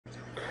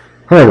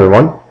Hi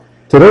everyone.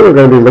 Today we're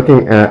going to be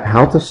looking at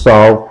how to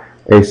solve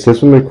a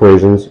system of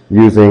equations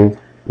using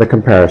the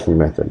comparison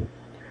method.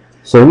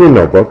 So in your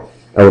notebook,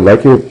 I would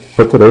like you to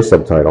put today's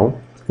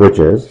subtitle, which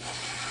is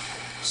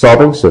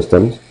Solving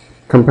Systems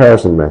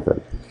Comparison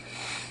Method.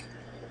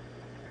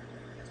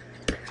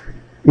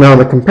 Now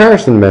the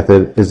comparison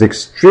method is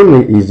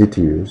extremely easy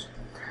to use,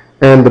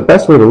 and the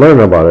best way to learn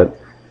about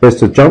it is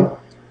to jump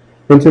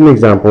into an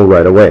example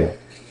right away.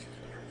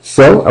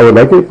 So I would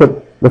like you to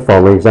put the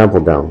following example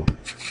down.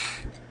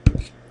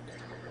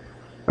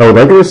 I would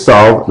like you to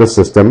solve the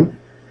system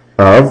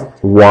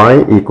of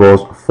y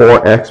equals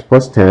 4x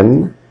plus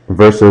 10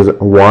 versus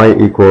y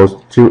equals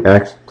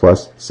 2x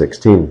plus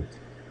 16.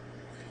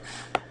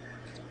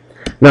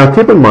 Now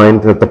keep in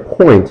mind that the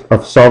point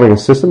of solving a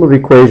system of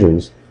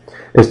equations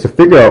is to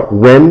figure out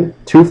when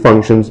two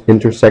functions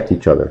intersect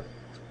each other.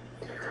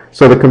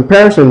 So the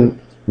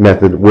comparison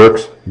method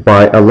works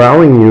by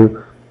allowing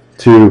you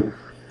to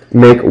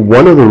make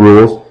one of the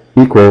rules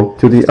equal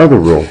to the other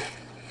rule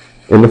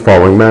in the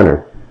following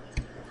manner.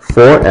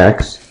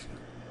 4x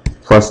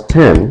plus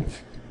 10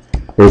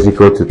 is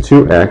equal to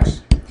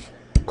 2x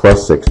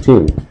plus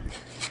 16.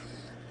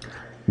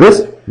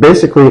 This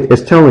basically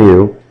is telling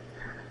you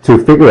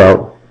to figure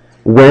out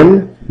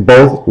when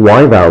both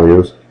y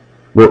values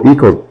will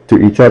equal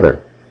to each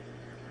other.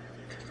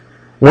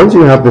 Once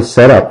you have this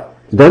set up,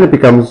 then it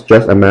becomes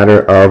just a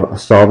matter of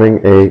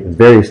solving a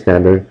very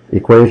standard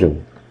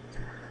equation.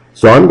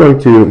 So I'm going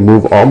to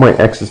move all my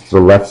x's to the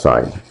left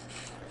side.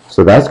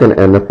 So that's going to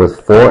end up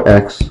with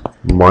 4x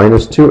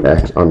minus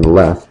 2x on the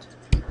left.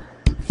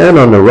 And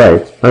on the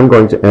right, I'm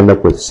going to end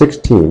up with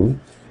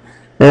 16.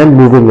 And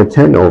moving the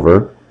 10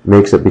 over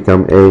makes it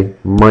become a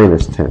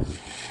minus 10.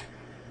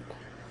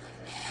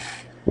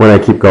 When I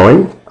keep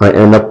going, I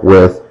end up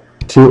with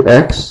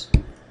 2x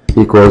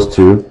equals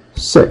to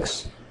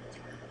 6.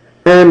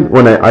 And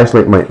when I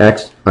isolate my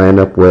x, I end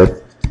up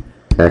with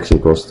x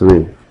equals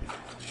 3.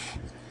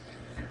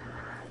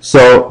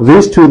 So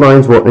these two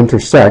lines will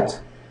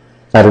intersect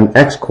at an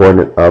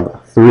x-coordinate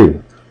of 3.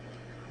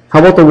 How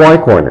about the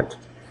y-coordinate?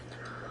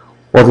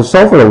 Well, to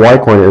solve for the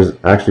y-coordinate is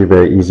actually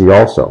very easy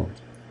also.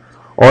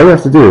 All you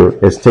have to do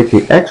is take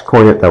the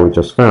x-coordinate that we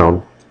just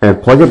found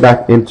and plug it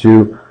back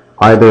into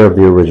either of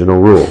the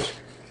original rules.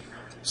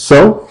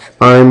 So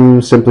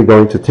I'm simply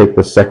going to take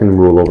the second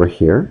rule over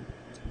here.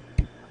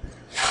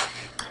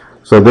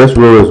 So this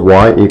rule is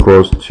y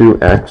equals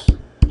 2x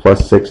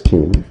plus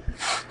 16.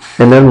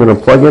 And then I'm going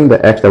to plug in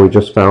the x that we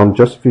just found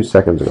just a few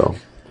seconds ago.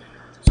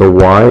 So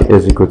y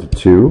is equal to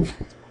 2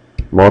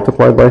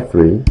 multiplied by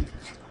 3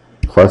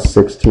 plus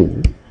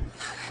 16.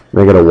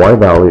 And I get a y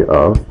value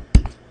of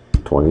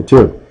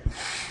 22.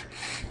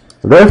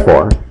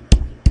 Therefore,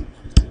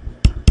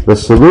 the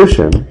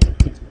solution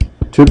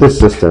to this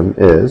system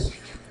is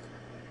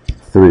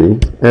 3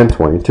 and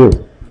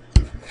 22.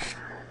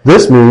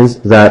 This means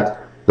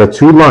that the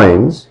two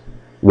lines,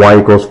 y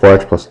equals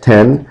 4x plus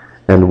 10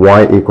 and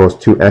y equals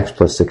 2x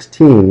plus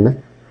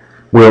 16,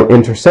 will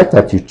intersect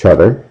at each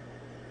other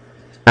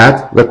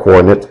at the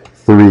coordinate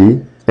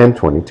 3 and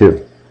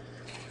 22.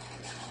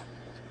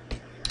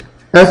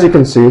 As you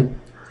can see,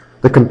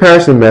 the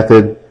comparison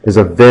method is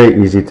a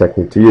very easy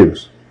technique to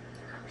use.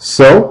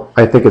 So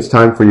I think it's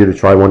time for you to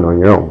try one on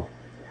your own.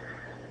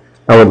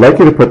 I would like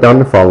you to put down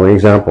the following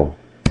example.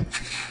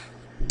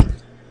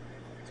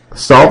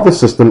 Solve the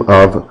system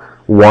of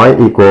y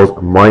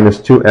equals minus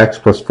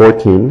 2x plus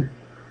 14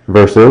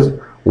 versus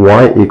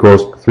y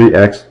equals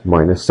 3x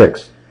minus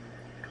 6.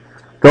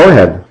 Go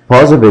ahead,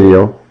 pause the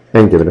video,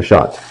 and give it a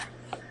shot.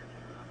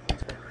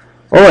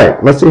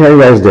 Alright, let's see how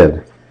you guys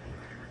did.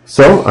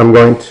 So I'm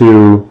going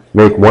to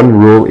make one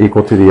rule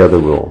equal to the other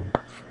rule.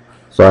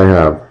 So I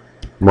have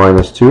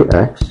minus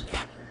 2x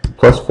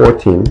plus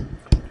 14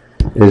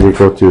 is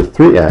equal to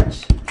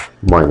 3x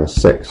minus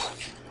 6.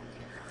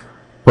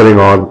 Putting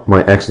all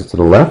my x's to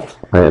the left,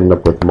 I end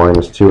up with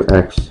minus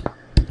 2x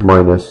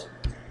minus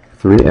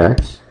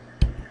 3x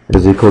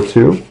is equal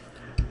to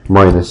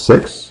minus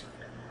 6,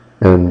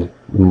 and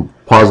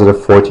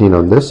positive 14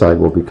 on this side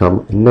will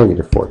become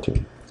negative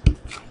 14.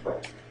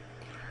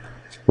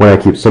 When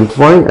I keep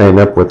simplifying, I end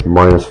up with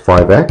minus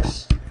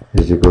 5x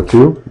is equal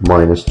to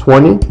minus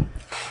 20,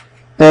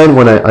 and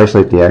when I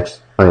isolate the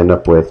x, I end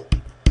up with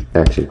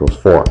x equals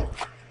 4.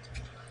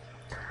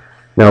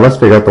 Now let's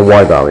figure out the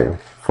y value.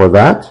 For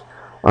that,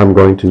 I'm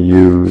going to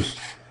use,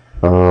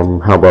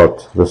 how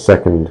about the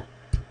second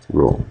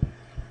rule,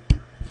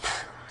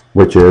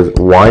 which is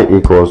y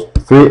equals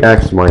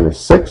 3x minus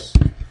 6.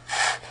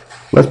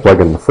 Let's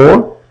plug in the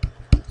 4.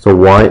 So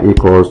y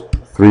equals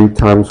 3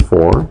 times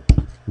 4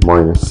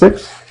 minus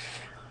 6.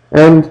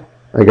 And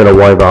I get a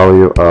y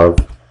value of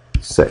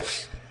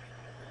 6.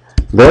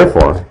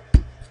 Therefore,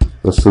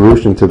 the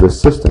solution to this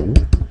system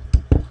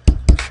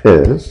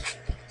is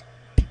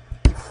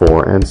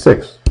 4 and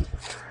 6.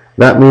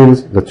 That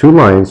means the two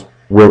lines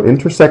will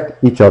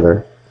intersect each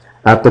other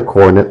at the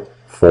coordinate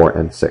 4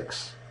 and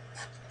 6.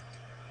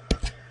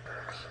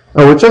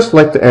 I would just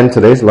like to end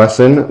today's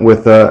lesson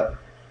with a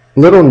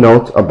little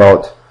note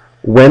about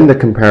when the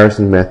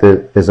comparison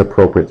method is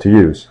appropriate to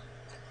use.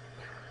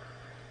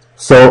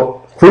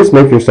 So please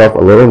make yourself a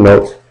little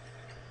note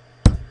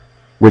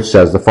which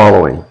says the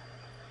following.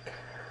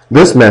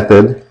 This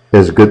method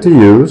is good to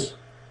use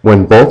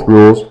when both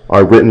rules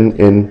are written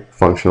in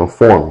functional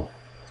form,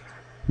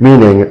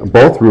 meaning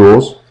both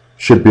rules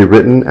should be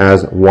written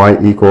as y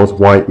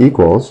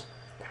equals,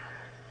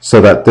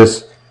 so that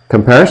this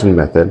comparison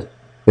method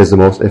is the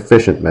most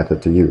efficient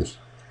method to use.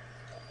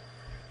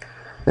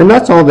 And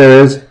that's all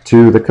there is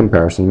to the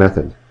comparison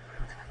method.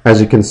 As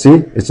you can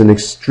see, it's an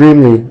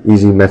extremely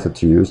easy method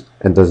to use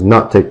and does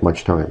not take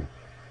much time.